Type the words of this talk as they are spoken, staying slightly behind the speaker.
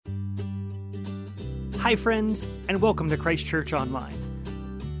Hi, friends, and welcome to Christ Church Online.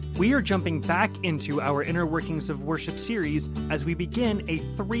 We are jumping back into our Inner Workings of Worship series as we begin a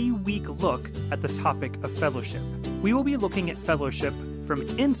 3-week look at the topic of fellowship. We will be looking at fellowship from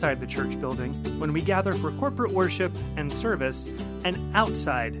inside the church building when we gather for corporate worship and service, and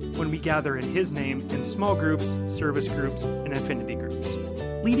outside when we gather in His name in small groups, service groups, and affinity groups.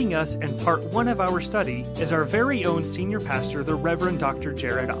 Leading us in part 1 of our study is our very own senior pastor, the Reverend Dr.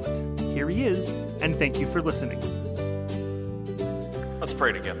 Jared Ott. Here he is, and thank you for listening. Let's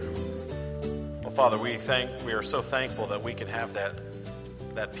pray together. Well, Father, we are so thankful that we can have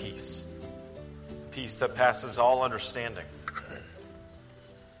that peace that passes all understanding.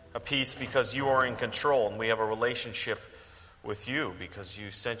 A peace because you are in control and we have a relationship with you because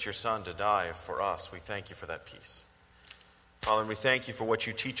you sent your Son to die for us. We thank you for that peace. Father, and we thank you for what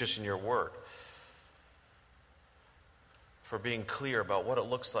you teach us in your word, for being clear about what it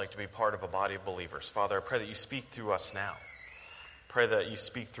looks like to be part of a body of believers. Father, I pray that you speak through us now. Pray that you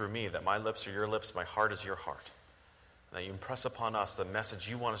speak through me, that my lips are your lips, my heart is your heart, and that you impress upon us the message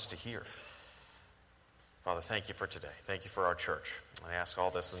you want us to hear. Father, thank you for today. Thank you for our church. I ask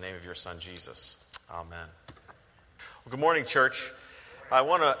all this in the name of your Son, Jesus. Amen. Well, good morning, church. I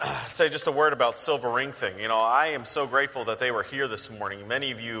want to say just a word about Silver Ring thing. You know, I am so grateful that they were here this morning.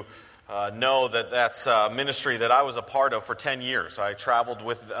 Many of you know that that's a ministry that I was a part of for 10 years. I traveled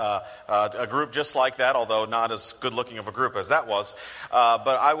with a group just like that, although not as good-looking of a group as that was.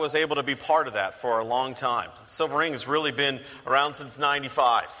 But I was able to be part of that for a long time. Silver Ring has really been around since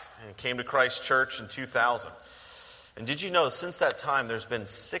 95 and came to Christ Church in 2000. And did you know, since that time, there's been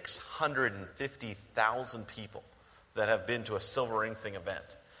 650,000 people that have been to a Silver Ring thing event.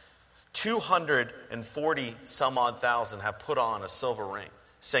 240 some odd thousand have put on a silver ring,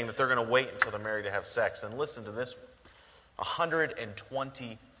 saying that they're going to wait until they're married to have sex. And listen to this.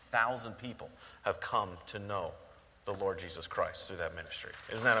 120,000 people have come to know the Lord Jesus Christ through that ministry.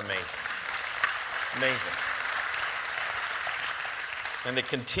 Isn't that amazing? Amazing. And it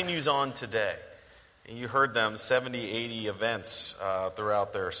continues on today. You heard them, 70, 80 events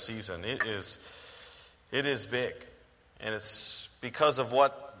throughout their season. It is big. And it's because of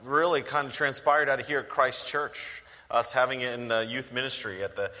what really kind of transpired out of here at Christ Church, us having it in the youth ministry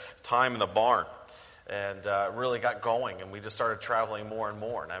at the time in the barn. And really got going, and we just started traveling more and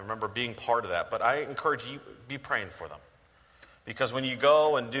more. And I remember being part of that. But I encourage you, be praying for them. Because when you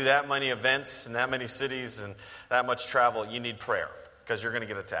go and do that many events in that many cities and that much travel, you need prayer. Because you're going to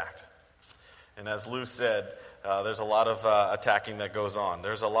get attacked. And as Lou said, there's a lot of attacking that goes on.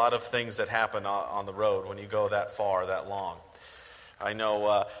 There's a lot of things that happen on the road when you go that far, that long. I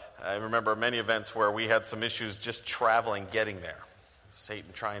know, I remember many events where we had some issues just traveling, getting there.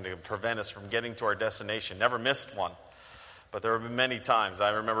 Satan trying to prevent us from getting to our destination. Never missed one. But there have been many times. I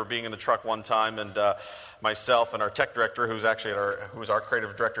remember being in the truck one time, and myself and our tech director, who's our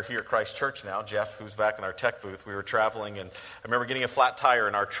creative director here at Christ Church now, Jeff, who's back in our tech booth, we were traveling, and I remember getting a flat tire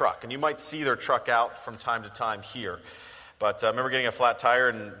in our truck. And you might see their truck out from time to time here. But I remember getting a flat tire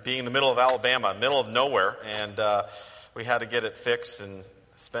and being in the middle of Alabama, middle of nowhere, and we had to get it fixed and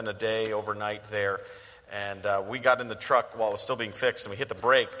spend a day overnight there. And we got in the truck while it was still being fixed, and we hit the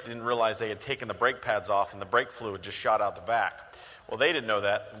brake. Didn't realize they had taken the brake pads off, and the brake fluid just shot out the back. Well, they didn't know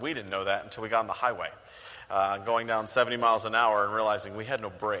that. We didn't know that until we got on the highway, going down 70 miles an hour and realizing we had no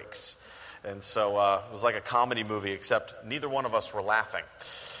brakes. And so it was like a comedy movie, except neither one of us were laughing.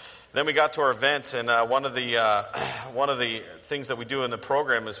 Then we got to our event, and one of the things that we do in the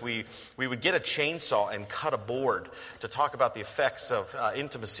program is we would get a chainsaw and cut a board to talk about the effects of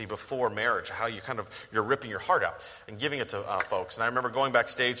intimacy before marriage, how you're ripping your heart out and giving it to folks. And I remember going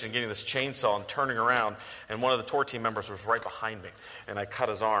backstage and getting this chainsaw and turning around, and one of the tour team members was right behind me, and I cut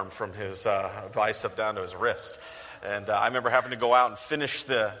his arm from his bicep down to his wrist. And I remember having to go out and finish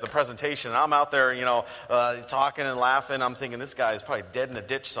the presentation. And I'm out there, talking and laughing. I'm thinking this guy is probably dead in a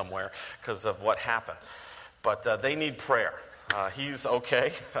ditch somewhere because of what happened. But they need prayer. He's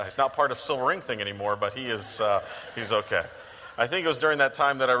okay. He's not part of Silver Ring thing anymore, but he's okay. I think it was during that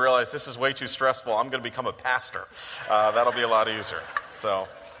time that I realized this is way too stressful. I'm going to become a pastor. That'll be a lot easier.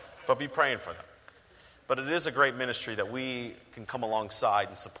 But be praying for them. But it is a great ministry that we can come alongside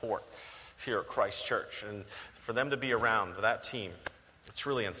and support here at Christ Church. And for them to be around with that team, it's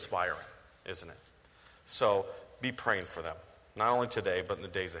really inspiring, isn't it? So be praying for them, not only today, but in the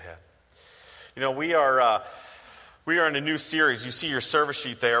days ahead. You know, we are in a new series. You see your service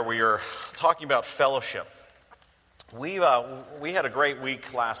sheet there. We are talking about fellowship. We had a great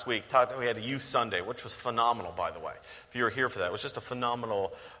week last week. We had a Youth Sunday, which was phenomenal, by the way. If you were here for that, it was just a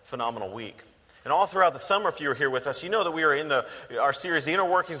phenomenal week. And all throughout the summer, if you were here with us, you know that we are in our series, The Inner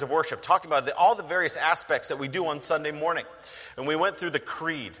Workings of Worship, talking about all the various aspects that we do on Sunday morning. And we went through the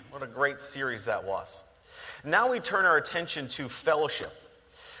Creed. What a great series that was. Now we turn our attention to fellowship,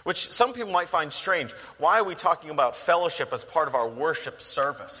 which some people might find strange. Why are we talking about fellowship as part of our worship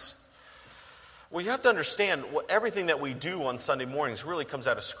service? Well, you have to understand, everything that we do on Sunday mornings really comes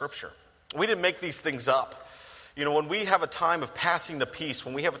out of Scripture. We didn't make these things up. You know, when we have a time of passing the peace,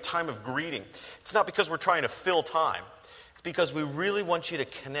 when we have a time of greeting, it's not because we're trying to fill time. It's because we really want you to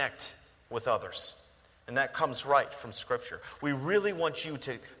connect with others. And that comes right from Scripture. We really want you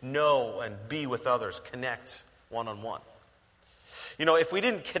to know and be with others, connect one-on-one. You know, if we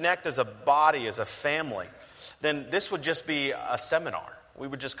didn't connect as a body, as a family, then this would just be a seminar. We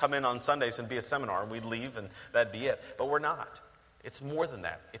would just come in on Sundays and be a seminar, and we'd leave, and that'd be it. But we're not. It's more than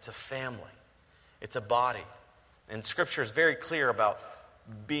that. It's a family. It's a body. And Scripture is very clear about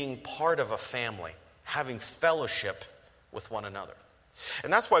being part of a family, having fellowship with one another.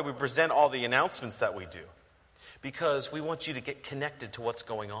 And that's why we present all the announcements that we do, because we want you to get connected to what's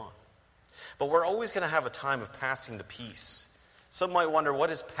going on. But we're always going to have a time of passing the peace. Some might wonder, what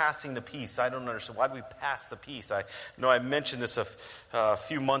is passing the peace? I don't understand. Why do we pass the peace? I know I mentioned this a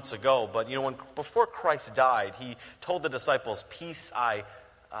few months ago, but you know, before Christ died, he told the disciples, "Peace I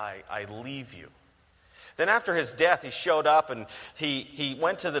leave you." Then after his death, he showed up and he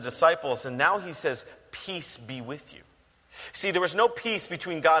went to the disciples, and now he says, "Peace be with you." See, there was no peace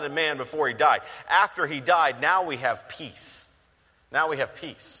between God and man before he died. After he died, now we have peace. Now we have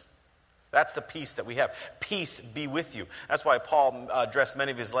peace. That's the peace that we have. Peace be with you. That's why Paul addressed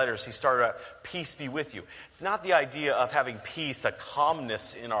many of his letters. He started out, "Peace be with you." It's not the idea of having peace, a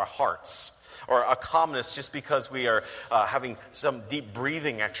calmness in our hearts, or a calmness just because we are having some deep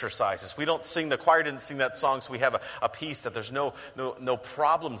breathing exercises. We don't sing, the choir didn't sing that song, so we have a peace that there's no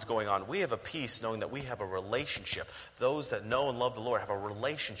problems going on. We have a peace knowing that we have a relationship. Those that know and love the Lord have a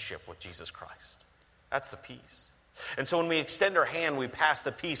relationship with Jesus Christ. That's the peace. And so when we extend our hand, we pass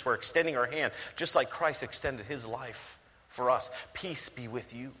the peace. We're extending our hand just like Christ extended his life for us. Peace be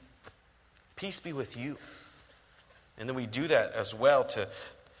with you. Peace be with you. And then we do that as well to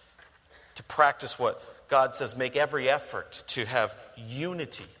practice what God says, make every effort to have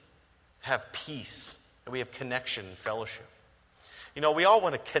unity, have peace, and we have connection and fellowship. You know, we all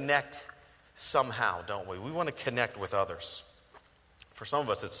want to connect somehow, don't we? We want to connect with others. For some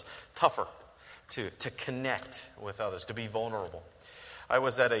of us, it's tougher to connect with others, to be vulnerable. I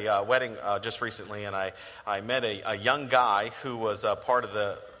was at a wedding just recently, and I met a young guy who was part of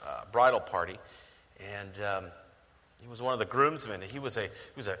the bridal party, and he was one of the groomsmen. He was a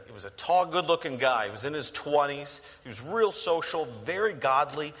tall, good-looking guy. He was in his 20s. He was real social, very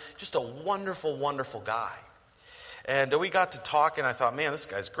godly, just a wonderful, wonderful guy. And we got to talk, and I thought, man, this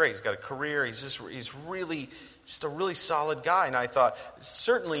guy's great. He's got a career. He's really just a really solid guy. And I thought,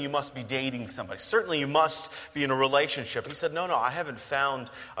 certainly you must be dating somebody. Certainly you must be in a relationship. He said, no, I haven't found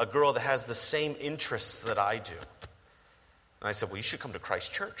a girl that has the same interests that I do. And I said, well, you should come to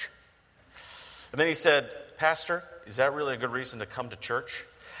Christ Church. And then he said, Pastor, is that really a good reason to come to church?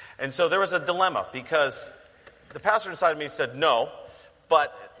 And so there was a dilemma, because the pastor inside of me said no,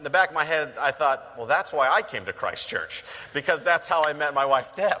 but in the back of my head I thought, well, that's why I came to Christ Church, because that's how I met my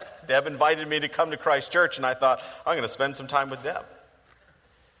wife, Deb. Deb invited me to come to Christ Church, and I thought, I'm going to spend some time with Deb.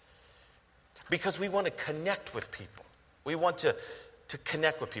 Because we want to connect with people. We want to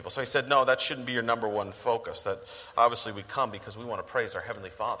connect with people. So he said, no, that shouldn't be your number one focus. That obviously we come because we want to praise our Heavenly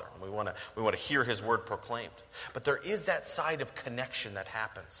Father. And we want to hear his word proclaimed. But there is that side of connection that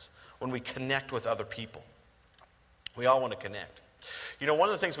happens when we connect with other people. We all want to connect. You know, one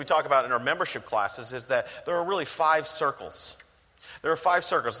of the things we talk about in our membership classes is that there are really 5 circles. There are 5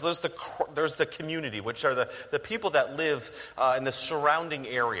 circles. There's the community, which are the people that live in the surrounding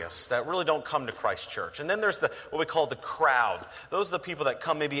areas that really don't come to Christ Church. And then there's what we call the crowd. Those are the people that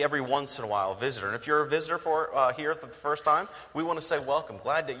come maybe every once in a while, a visitor. And if you're a visitor here for the first time, we want to say welcome.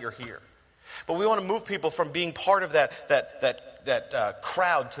 Glad that you're here. But we want to move people from being part of that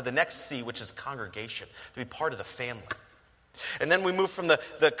crowd to the next C, which is congregation, to be part of the family. And then we move from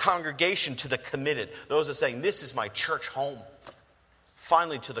the congregation to the committed. Those that are saying, this is my church home.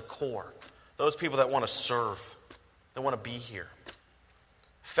 Finally, to the core. Those people that want to serve. That want to be here.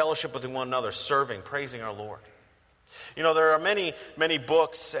 Fellowship with one another, serving, praising our Lord. You know, there are many, many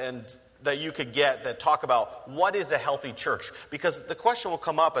books and that you could get that talk about what is a healthy church. Because the question will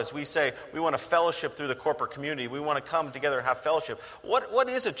come up as we say we want to fellowship through the corporate community. We want to come together and have fellowship. What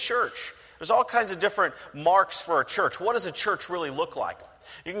is a church? There's all kinds of different marks for a church. What does a church really look like?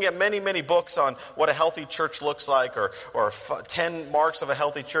 You can get many, many books on what a healthy church looks like, or 10 marks of a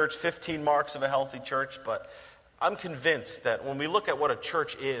healthy church, 15 marks of a healthy church. But I'm convinced that when we look at what a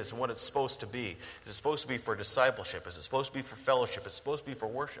church is and what it's supposed to be, is it supposed to be for discipleship? Is it supposed to be for fellowship? Is it supposed to be for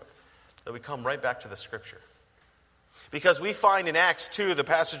worship? That we come right back to the Scripture. Because we find in Acts 2, the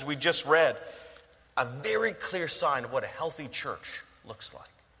passage we just read, a very clear sign of what a healthy church looks like.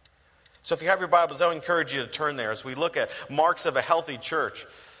 So if you have your Bibles, I would encourage you to turn there as we look at marks of a healthy church.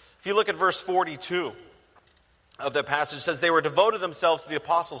 If you look at verse 42 of the passage, it says they were devoted themselves to the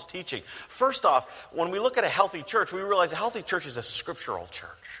apostles' teaching. First off, when we look at a healthy church, we realize a healthy church is a scriptural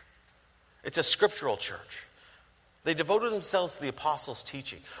church. It's a scriptural church. They devoted themselves to the apostles'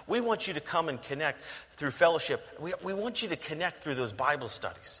 teaching. We want you to come and connect through fellowship. We want you to connect through those Bible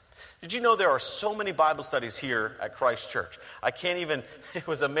studies. Did you know there are so many Bible studies here at Christ Church? It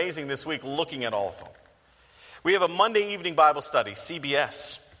was amazing this week looking at all of them. We have a Monday evening Bible study,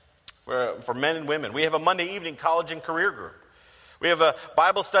 CBS, for men and women. We have a Monday evening college and career group. We have a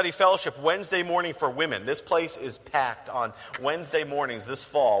Bible study fellowship Wednesday morning for women. This place is packed on Wednesday mornings this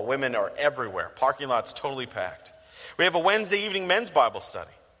fall. Women are everywhere. Parking lot's totally packed. We have a Wednesday evening men's Bible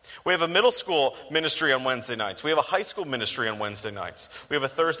study. We have a middle school ministry on Wednesday nights. We have a high school ministry on Wednesday nights. We have a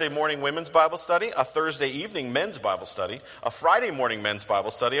Thursday morning women's Bible study, a Thursday evening men's Bible study, a Friday morning men's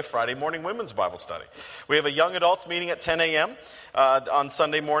Bible study, a Friday morning women's Bible study. We have a young adults meeting at 10 a.m. On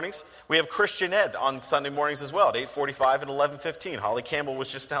Sunday mornings. We have Christian Ed on Sunday mornings as well at 8:45 and 11:15. Holly Campbell was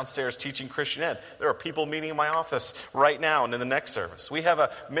just downstairs teaching Christian Ed. There are people meeting in my office right now and in the next service. We have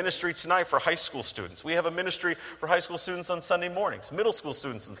a ministry tonight for high school students. We have a ministry for high school students on Sunday mornings, middle school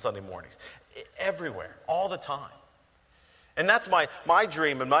students on Sunday mornings. Everywhere, all the time. And that's my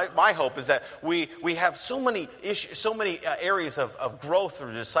dream and my hope is that we have so many issues, so many areas of growth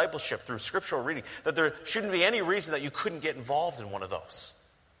through discipleship, through scriptural reading, that there shouldn't be any reason that you couldn't get involved in one of those.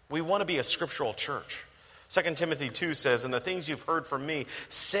 We want to be a scriptural church. 2 Timothy 2 says, "And the things you've heard from me,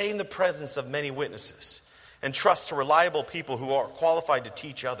 say in the presence of many witnesses, and trust to reliable people who are qualified to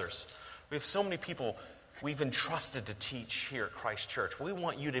teach others." We have so many people we've entrusted to teach here at Christ Church. We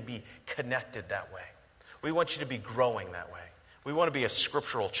want you to be connected that way. We want you to be growing that way. We want to be a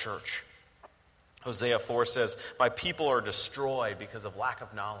scriptural church. Hosea 4 says, "My people are destroyed because of lack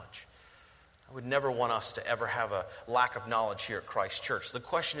of knowledge." I would never want us to ever have a lack of knowledge here at Christ Church. The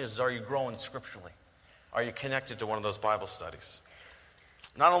question is, are you growing scripturally? Are you connected to one of those Bible studies?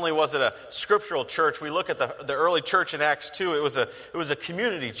 Not only was it a scriptural church, we look at the early church in Acts 2, it was a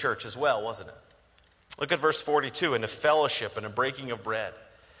community church as well, wasn't it? Look at verse 42, "And a fellowship and a breaking of bread."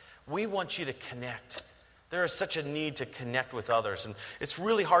 We want you to connect. There is such a need to connect with others, and it's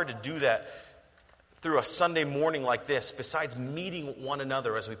really hard to do that through a Sunday morning like this, besides meeting one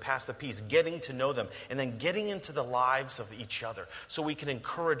another as we pass the peace, getting to know them, and then getting into the lives of each other so we can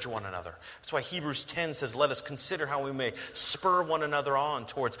encourage one another. That's why Hebrews 10 says, "Let us consider how we may spur one another on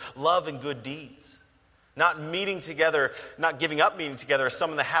towards love and good deeds." Not meeting together, not giving up meeting together as some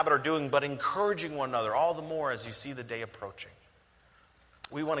in the habit are doing, but encouraging one another all the more as you see the day approaching.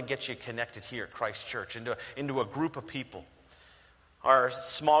 We want to get you connected here at Christ Church into a group of people. Our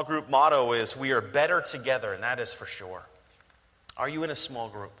small group motto is, "We are better together," and that is for sure. Are you in a small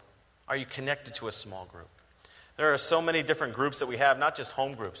group? Are you connected to a small group? There are so many different groups that we have, not just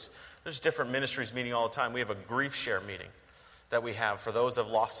home groups. There's different ministries meeting all the time. We have a grief share meeting that we have for those who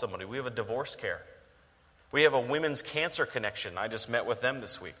have lost somebody. We have a divorce care. We have a women's cancer connection. I just met with them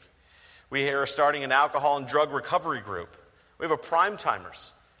this week. We are starting an alcohol and drug recovery group. We have a prime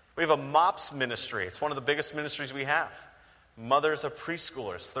timers. We have a MOPS ministry. It's one of the biggest ministries we have. Mothers of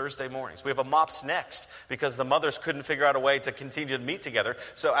preschoolers, Thursday mornings. We have a MOPS Next because the mothers couldn't figure out a way to continue to meet together.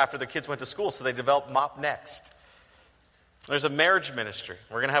 So after the kids went to school, so they developed MOP Next. There's a marriage ministry.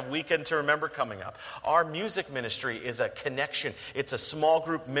 We're going to have Weekend to Remember coming up. Our music ministry is a connection. It's a small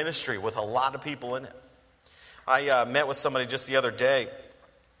group ministry with a lot of people in it. I met with somebody just the other day.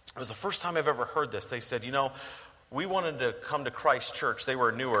 It was the first time I've ever heard this. They said, we wanted to come to Christ Church. They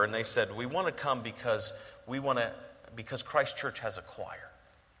were newer, and they said, we want to come because Christ Church has a choir.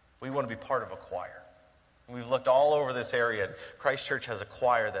 We want to be part of a choir. And we've looked all over this area, and Christ Church has a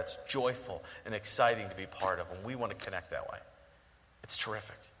choir that's joyful and exciting to be part of, and we want to connect that way. It's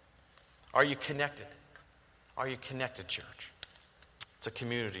terrific. Are you connected? Are you connected, church? It's a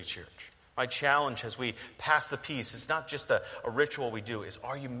community church. My challenge as we pass the peace, it's not just a ritual we do, is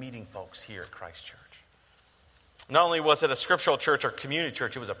are you meeting folks here at Christ Church? Not only was it a scriptural church or community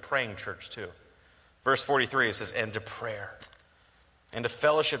church, it was a praying church too. Verse 43, it says, and to prayer. And to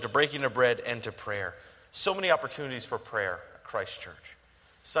fellowship, to breaking of bread, and to prayer. So many opportunities for prayer at Christ Church.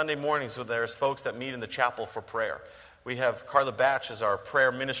 Sunday mornings, there's folks that meet in the chapel for prayer. We have Carla Batch as our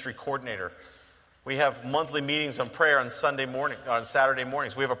prayer ministry coordinator. We have monthly meetings on prayer on Saturday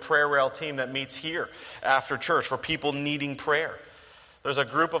mornings. We have a prayer rail team that meets here after church for people needing prayer. There's a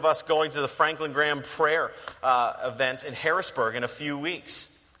group of us going to the Franklin Graham prayer event in Harrisburg in a few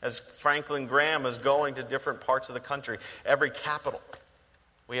weeks, as Franklin Graham is going to different parts of the country. Every capital,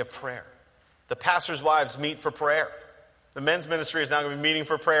 we have prayer. The pastors' wives meet for prayer. The men's ministry is now going to be meeting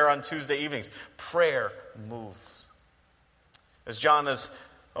for prayer on Tuesday evenings. Prayer moves. As John is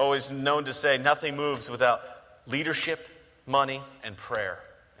always known to say, nothing moves without leadership, money, and prayer.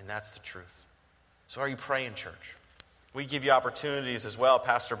 And that's the truth. So are you praying, church? We give you opportunities as well.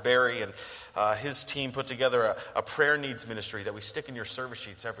 Pastor Barry and his team put together a prayer needs ministry that we stick in your service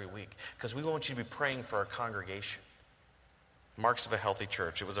sheets every week because we want you to be praying for our congregation. Marks of a healthy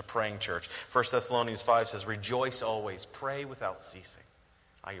church. It was a praying church. 1 Thessalonians 5 says, rejoice always, pray without ceasing.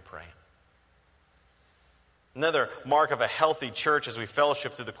 Are you praying? Another mark of a healthy church as we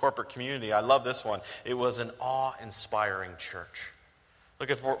fellowship through the corporate community. I love this one. It was an awe-inspiring church. Look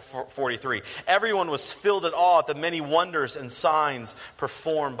at 43. Everyone was filled at awe at the many wonders and signs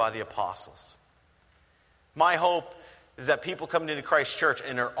performed by the apostles. My hope is that people come into Christ Church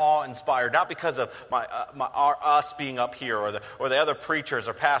and are awe-inspired, not because of us being up here or the other preachers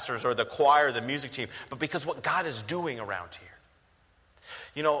or pastors or the choir, the music team, but because what God is doing around here.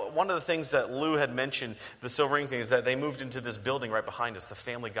 You know, one of the things that Lou had mentioned, the Silver Ring thing, is that they moved into this building right behind us, the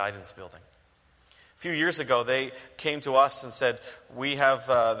Family Guidance Building. A few years ago, they came to us and said,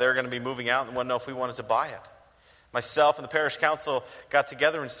 they're going to be moving out and wanted to know if we wanted to buy it. Myself and the parish council got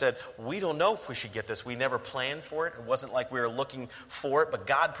together and said, we don't know if we should get this. We never planned for it. It wasn't like we were looking for it, but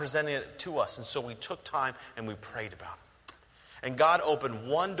God presented it to us. And so we took time and we prayed about it. And God opened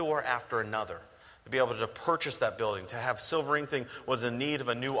one door after another to be able to purchase that building, to have Silver Ring Thing was in need of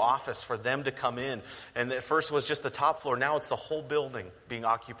a new office for them to come in. And at first it was just the top floor. Now it's the whole building being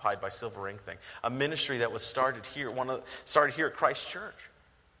occupied by Silver Ring Thing. A ministry that was started here at Christ Church.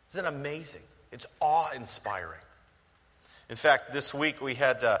 Isn't it amazing? It's awe-inspiring. In fact, this week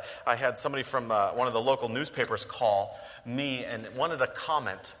I had somebody from one of the local newspapers call me and wanted a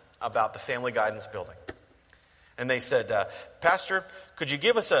comment about the Family Guidance Building. And they said, Pastor, could you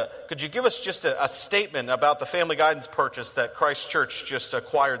give us just a statement about the Family Guidance purchase that Christ Church just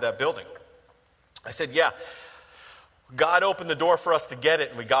acquired that building? I said, yeah. God opened the door for us to get it,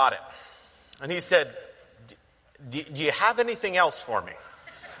 and we got it. And he said, do you have anything else for me?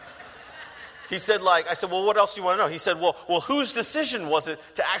 He said, I said, well, what else do you want to know? He said, well, whose decision was it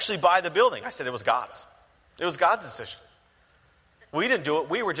to actually buy the building? I said, it was God's. It was God's decision. We didn't do it.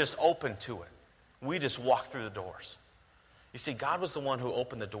 We were just open to it. We just walked through the doors. You see, God was the one who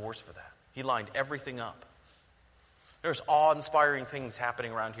opened the doors for that. He lined everything up. There's awe-inspiring things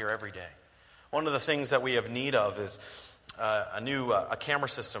happening around here every day. One of the things that we have need of is a camera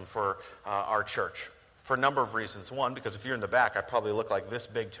system for our church for a number of reasons. One, because if you're in the back, I probably look like this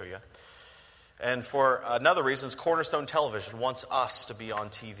big to you. And for another reason, is Cornerstone Television wants us to be on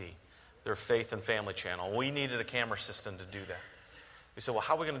TV, their faith and family channel. We needed a camera system to do that. We said, well,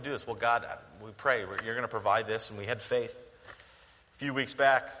 how are we going to do this? Well, God, we pray, you're going to provide this, and we had faith. A few weeks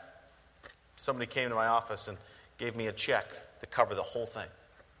back, somebody came to my office and gave me a check to cover the whole thing.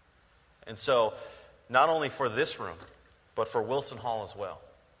 And so, not only for this room, but for Wilson Hall as well.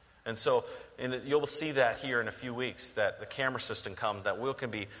 And so, you'll see that here in a few weeks, that the camera system comes, that we can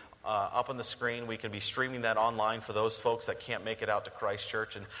be up on the screen. We can be streaming that online for those folks that can't make it out to Christ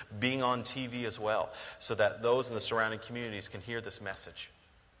Church, and being on TV as well, so that those in the surrounding communities can hear this message.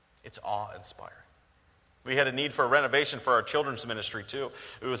 It's awe-inspiring. We had a need for a renovation for our children's ministry too.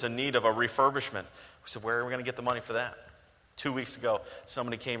 It was a need of a refurbishment. We said, where are we going to get the money for that? 2 weeks ago,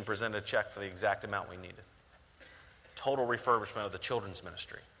 somebody came and presented a check for the exact amount we needed. Total refurbishment of the children's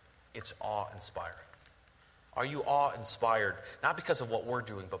ministry. It's awe-inspiring. Are you awe-inspired, not because of what we're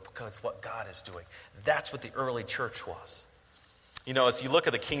doing, but because of what God is doing? That's what the early church was. You know, as you look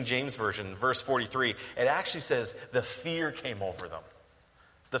at the King James Version, verse 43, it actually says, the fear came over them.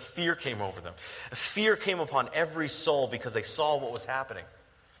 The fear came over them. Fear came upon every soul because they saw what was happening.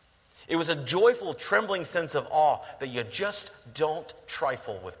 It was a joyful, trembling sense of awe that you just don't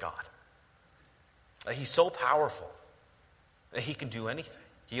trifle with God. He's so powerful that he can do anything.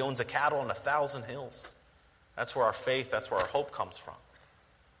 He owns a cattle on 1,000 hills. That's where our faith, that's where our hope comes from.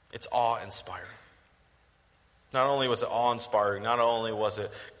 It's awe-inspiring. Not only was it awe-inspiring, not only was it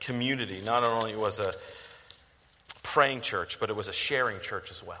community, not only was it praying church, but it was a sharing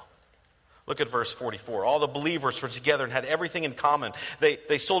church as well. Look at verse 44. All the believers were together and had everything in common.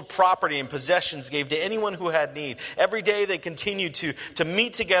 They sold property and possessions, gave to anyone who had need. Every day they continued to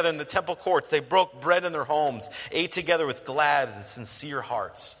meet together in the temple courts. They broke bread in their homes, ate together with glad and sincere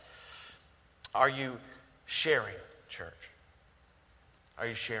hearts. Are you sharing, church? Are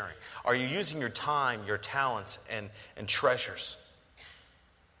you sharing? Are you using your time, your talents, and treasures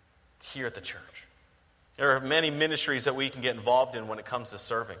here at the church? There are many ministries that we can get involved in when it comes to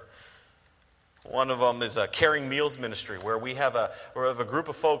serving. One of them is a caring meals ministry, where we have a group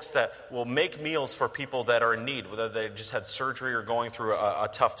of folks that will make meals for people that are in need, whether they just had surgery or going through a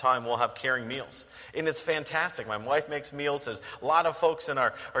tough time. We'll have caring meals. And it's fantastic. My wife makes meals. There's a lot of folks in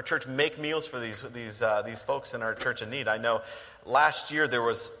our church make meals for these folks in our church in need. I know last year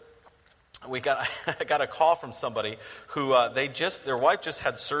I got a call from somebody who their wife just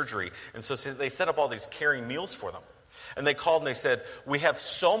had surgery, and so they set up all these caring meals for them. And they called and they said, "We have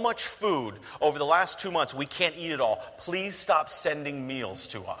so much food over the last 2 months, we can't eat it all. Please stop sending meals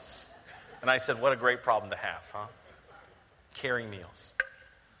to us." And I said, what a great problem to have, huh? Caring meals.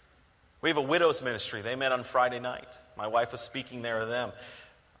 We have a widows ministry. They met on Friday night. My wife was speaking there to them.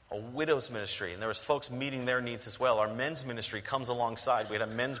 A widows ministry, and there was folks meeting their needs as well. Our men's ministry comes alongside. We had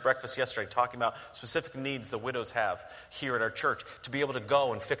a men's breakfast yesterday talking about specific needs the widows have here at our church, to be able to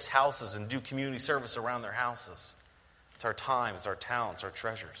go and fix houses and do community service around their houses. It's our time, it's our talents, our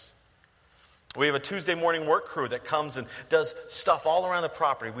treasures. We have a Tuesday morning work crew that comes and does stuff all around the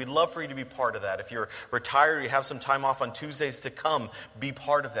property. We'd love for you to be part of that. If you're retired or you have some time off on Tuesdays to come, be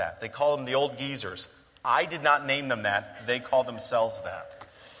part of that. They call them the old geezers. I did not name them that. They call themselves that.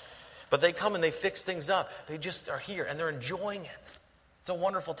 But they come and they fix things up. They just are here and they're enjoying it. It's a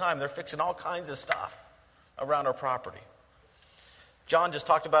wonderful time. They're fixing all kinds of stuff around our property. John just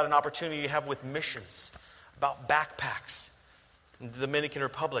talked about an opportunity you have with missions, about backpacks. In the Dominican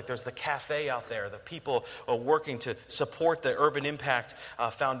Republic, there's the cafe out there. The people are working to support the Urban Impact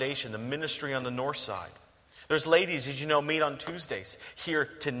Foundation, the ministry on the north side. There's ladies, as you know, meet on Tuesdays here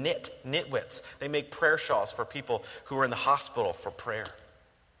to knitwits. They make prayer shawls for people who are in the hospital for prayer.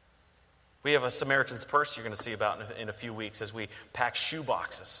 We have a Samaritan's Purse you're going to see about in a few weeks as we pack shoe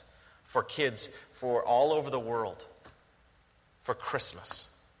boxes for kids for all over the world for Christmas.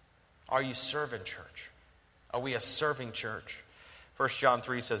 Are you serving, church? Are we a serving church? 1 John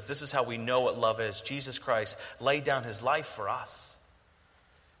 3 says, this is how we know what love is. Jesus Christ laid down his life for us.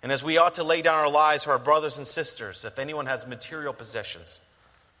 And as we ought to lay down our lives for our brothers and sisters, if anyone has material possessions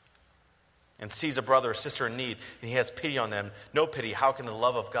and sees a brother or sister in need and he has pity on them, no pity, how can the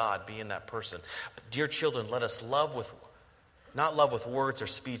love of God be in that person? But dear children, let us not love with words or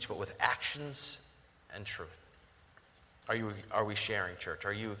speech, but with actions and truth. Are we sharing, church?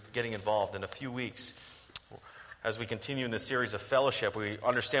 Are you getting involved? In a few weeks, as we continue in this series of fellowship, we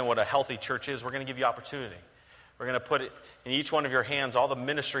understand what a healthy church is. We're going to give you opportunity. We're going to put it in each one of your hands, all the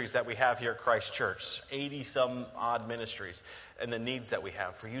ministries that we have here at Christ Church, 80-some odd ministries, and the needs that we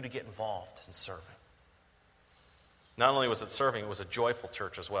have for you to get involved in serving. Not only was it serving, it was a joyful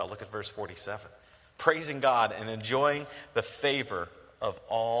church as well. Look at verse 47. Praising God and enjoying the favor of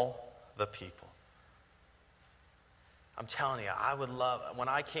all the people. I'm telling you, I would love, when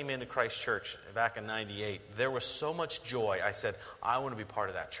I came into Christ Church back in 98, there was so much joy. I said, I want to be part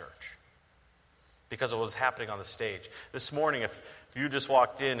of that church because of what was happening on the stage. This morning, if you just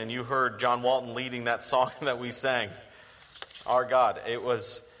walked in and you heard John Walton leading that song that we sang, Our God, it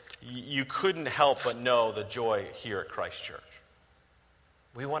was, you couldn't help but know the joy here at Christ Church.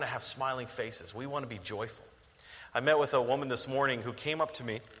 We want to have smiling faces. We want to be joyful. I met with a woman this morning who came up to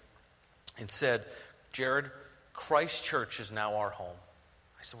me and said, Jared, Christ Church is now our home.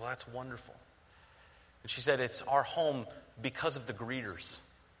 I said, well, that's wonderful. And she said, it's our home because of the greeters.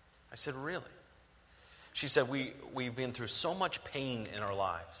 I said, really? She said, we've been through so much pain in our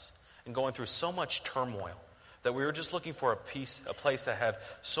lives and going through so much turmoil that we were just looking for a place that had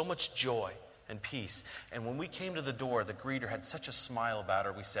so much joy and peace. And when we came to the door, the greeter had such a smile about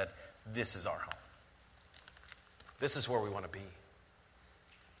her. We said, this is our home. This is where we want to be.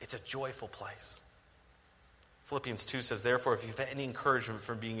 It's a joyful place. Philippians 2 says, therefore, if you have any encouragement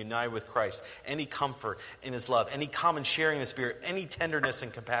from being united with Christ, any comfort in his love, any common sharing in the Spirit, any tenderness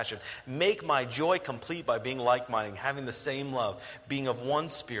and compassion, make my joy complete by being like-minded, having the same love, being of one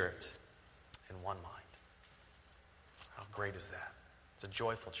spirit and one mind. How great is that? It's a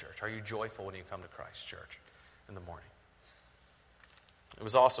joyful church. Are you joyful when you come to Christ Church in the morning? It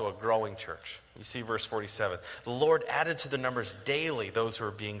was also a growing church. You see verse 47. The Lord added to the numbers daily those who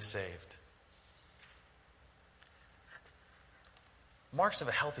are being saved. Marks of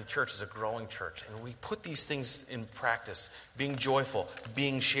a healthy church is a growing church. And we put these things in practice. Being joyful,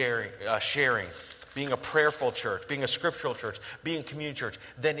 being sharing, being a prayerful church, being a scriptural church, being a community church.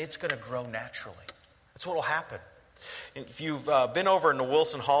 Then it's going to grow naturally. That's what will happen. If you've been over in the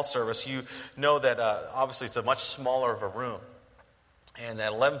Wilson Hall service, you know that obviously it's a much smaller of a room. And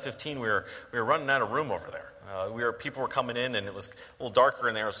at 11:15, we were running out of room over there. People were coming in, and it was a little darker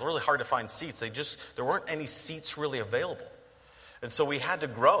in there. It was really hard to find seats. There weren't any seats really available. And so we had to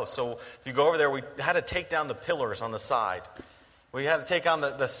grow. So if you go over there, we had to take down the pillars on the side. We had to take on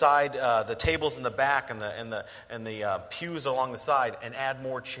the side, the tables in the back and the pews along the side and add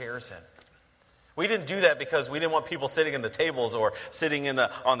more chairs in. We didn't do that because we didn't want people sitting in the tables or sitting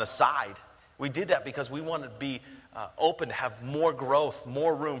on the side. We did that because we wanted to be open to have more growth,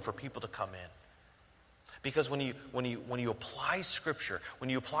 more room for people to come in. Because when you apply Scripture, when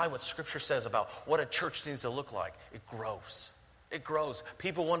you apply what Scripture says about what a church needs to look like, it grows. It grows.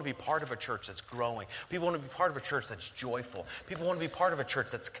 People want to be part of a church that's growing. People want to be part of a church that's joyful. People want to be part of a church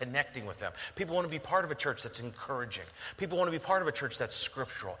that's connecting with them. People want to be part of a church that's encouraging. People want to be part of a church that's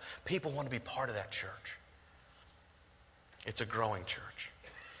scriptural. People want to be part of that church. It's a growing church.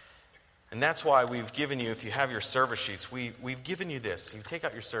 And that's why we've given you, if you have your service sheets, we've given you this. You take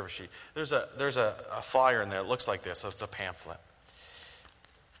out your service sheet. There's a flyer in there. It looks like this. So it's a pamphlet.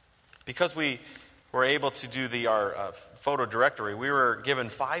 Because we were able to do our photo directory, we were given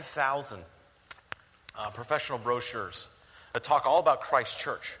 5,000 professional brochures that talk all about Christ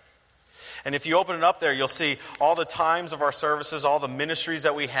Church. And if you open it up there, you'll see all the times of our services, all the ministries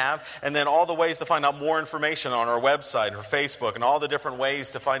that we have, and then all the ways to find out more information on our website and our Facebook, and all the different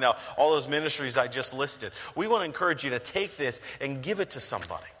ways to find out all those ministries I just listed. We want to encourage you to take this and give it to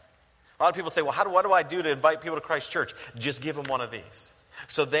somebody. A lot of people say, well, what do I do to invite people to Christ Church? Just give them one of these,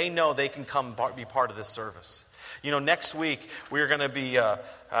 so they know they can come be part of this service. You know, next week we're going to be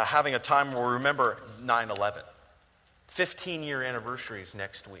having a time where we remember 9/11. 15-year anniversaries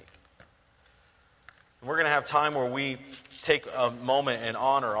next week. We're going to have time where we take a moment and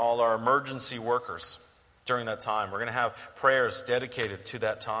honor all our emergency workers during that time. We're going to have prayers dedicated to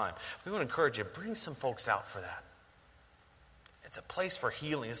that time. We want to encourage you, bring some folks out for that. It's a place for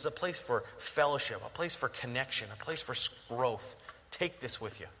healing. It's a place for fellowship, a place for connection, a place for growth. Take this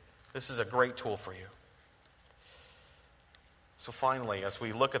with you. This is a great tool for you. So finally, as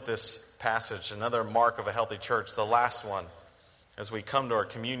we look at this passage, another mark of a healthy church, the last one, as we come to our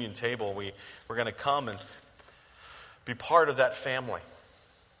communion table, we're going to come and be part of that family.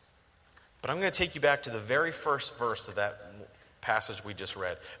 But I'm going to take you back to the very first verse of that passage we just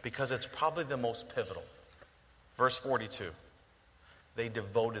read, because it's probably the most pivotal. Verse 42. They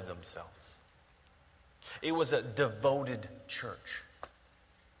devoted themselves. It was a devoted church.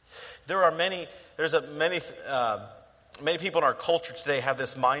 Many people in our culture today have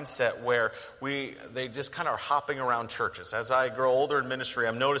this mindset where they just kind of are hopping around churches. As I grow older in ministry,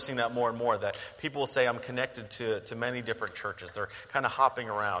 I'm noticing that more and more, that people will say I'm connected to many different churches. They're kind of hopping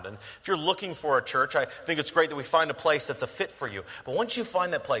around. And if you're looking for a church, I think it's great that we find a place that's a fit for you. But once you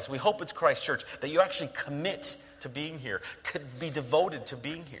find that place, we hope it's Christ Church, that you actually commit to being here, could be devoted to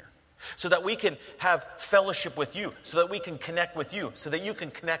being here, so that we can have fellowship with you, so that we can connect with you, so that you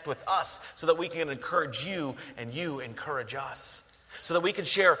can connect with us, so that we can encourage you and you encourage us, so that we can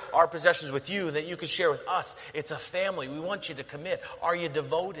share our possessions with you and that you can share with us. It's a family. We want you to commit. Are you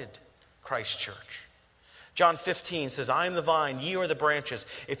devoted, Christ Church? John 15 says, I am the vine, ye are the branches.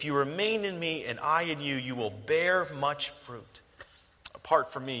 If you remain in me and I in you, you will bear much fruit.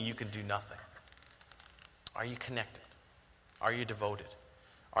 Apart from me, you can do nothing. Are you connected? Are you devoted?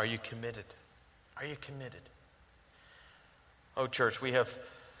 Are you committed? Are you committed? Oh, church, we have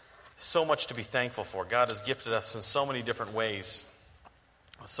so much to be thankful for. God has gifted us in so many different ways,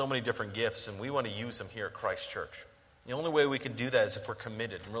 so many different gifts, and we want to use them here at Christ Church. The only way we can do that is if we're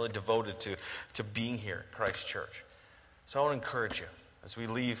committed and really devoted to being here at Christ Church. So I want to encourage you as we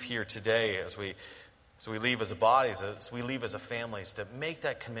leave here today, as we leave as a body, as we leave as a family, to make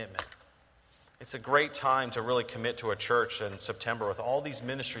that commitment. It's a great time to really commit to a church in September with all these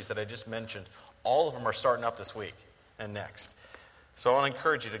ministries that I just mentioned. All of them are starting up this week and next. So I want to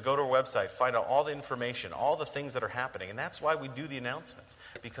encourage you to go to our website, find out all the information, all the things that are happening. And that's why we do the announcements,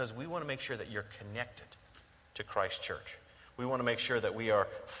 because we want to make sure that you're connected to Christ Church. We want to make sure that we are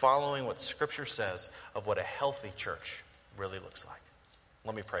following what Scripture says of what a healthy church really looks like.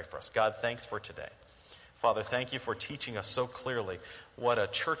 Let me pray for us. God, thanks for today. Father, thank you for teaching us so clearly what a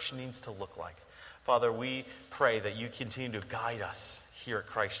church needs to look like. Father, we pray that you continue to guide us here at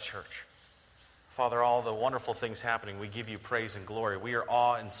Christ Church. Father, all the wonderful things happening, we give you praise and glory. We are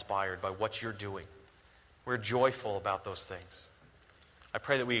awe-inspired by what you're doing. We're joyful about those things. I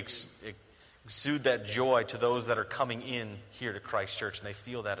pray that we exude that joy to those that are coming in here to Christ Church, and they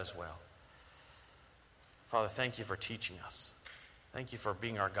feel that as well. Father, thank you for teaching us. Thank you for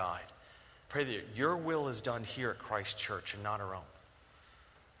being our guide. Pray that your will is done here at Christ Church and not our own.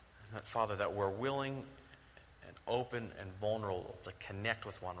 And that, Father, that we're willing and open and vulnerable to connect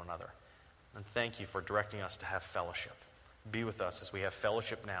with one another. And thank you for directing us to have fellowship. Be with us as we have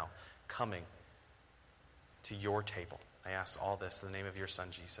fellowship now, coming to your table. I ask all this in the name of your Son,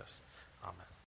 Jesus. Amen.